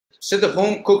So the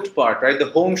home cooked part, right?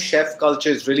 The home chef culture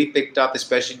is really picked up,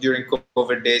 especially during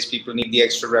COVID days. People need the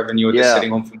extra revenue. They're sitting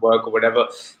home from work or whatever.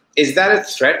 Is that a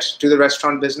threat to the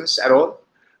restaurant business at all?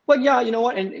 Well, yeah, you know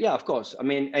what? And yeah, of course. I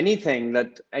mean, anything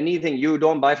you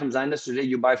don't buy from Xander's today,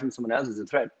 you buy from someone else is a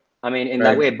threat. I mean, in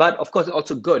that way. But of course,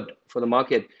 also good for the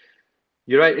market.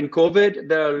 You're right. In COVID,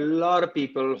 there are a lot of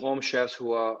people, home chefs,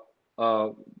 who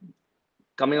are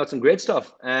coming out some great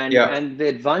stuff. And the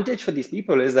advantage for these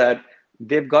people is that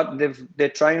they're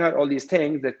trying out all these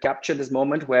things. They've captured this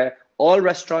moment where all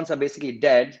restaurants are basically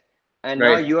dead, and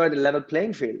now you are at the level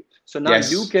playing field. So now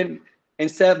you can,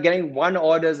 instead of getting 1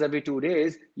 orders every 2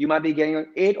 days, you might be getting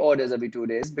 8 orders every 2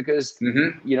 days because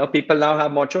you know, people now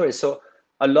have more choice. So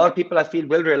a lot of people, I feel,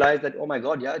 will realize that, oh my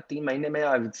God, yeah, 3 months mein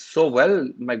I'm so well.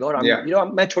 My God, I'm you know,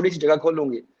 मैं छोटी सी जगह खोल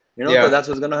लूंगी. You know, so that's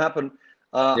what's going to happen.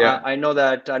 I know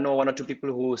that 1 or 2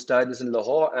 people who started this in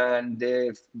Lahore, and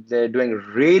they're doing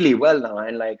really well now,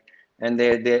 and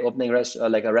they're opening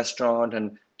like a restaurant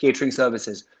and catering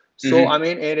services. So I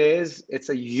mean, it's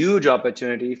a huge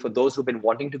opportunity for those who've been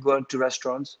wanting to go to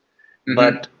restaurants,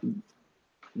 but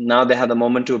now they have the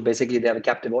moment to basically, they have a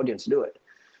captive audience to do it.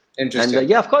 Interesting. And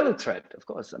yeah, of course, a threat. Of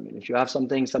course, I mean, if you have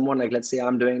someone like, let's say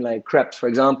I'm doing like crepes, for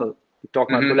example,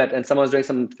 talking about Colette, and someone's doing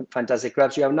some fantastic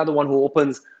crepes, you have another one who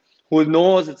opens, who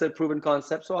knows it's a proven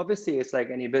concept. So obviously, it's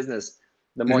like any business.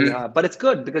 The more you have, but it's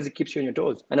good because it keeps you on your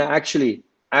toes. And I actually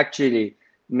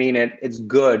mean it. It's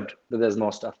good that there's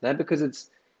more stuff there because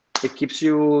it keeps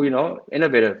you, you know,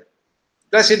 innovative.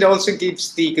 Plus, it also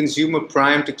keeps the consumer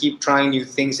primed to keep trying new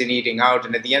things and eating out.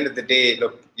 And at the end of the day,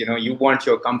 look, you know, you want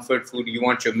your comfort food, you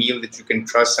want your meal that you can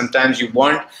trust. Sometimes you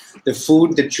want the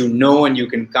food that you know and you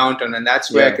can count on. And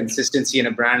that's where consistency in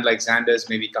a brand like Xander's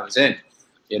maybe comes in,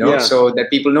 you know, so that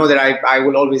people know that I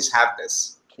will always have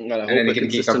this. Well,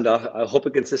 I hope a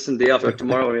consistent day after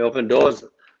tomorrow when we open doors.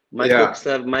 My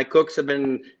cooks have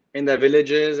been in their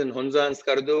villages in Hunza and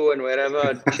Skardu and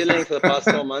wherever, chilling for the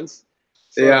past 4 months.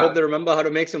 So I hope they remember how to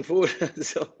make some food.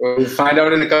 So we'll find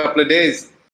out in a couple of days.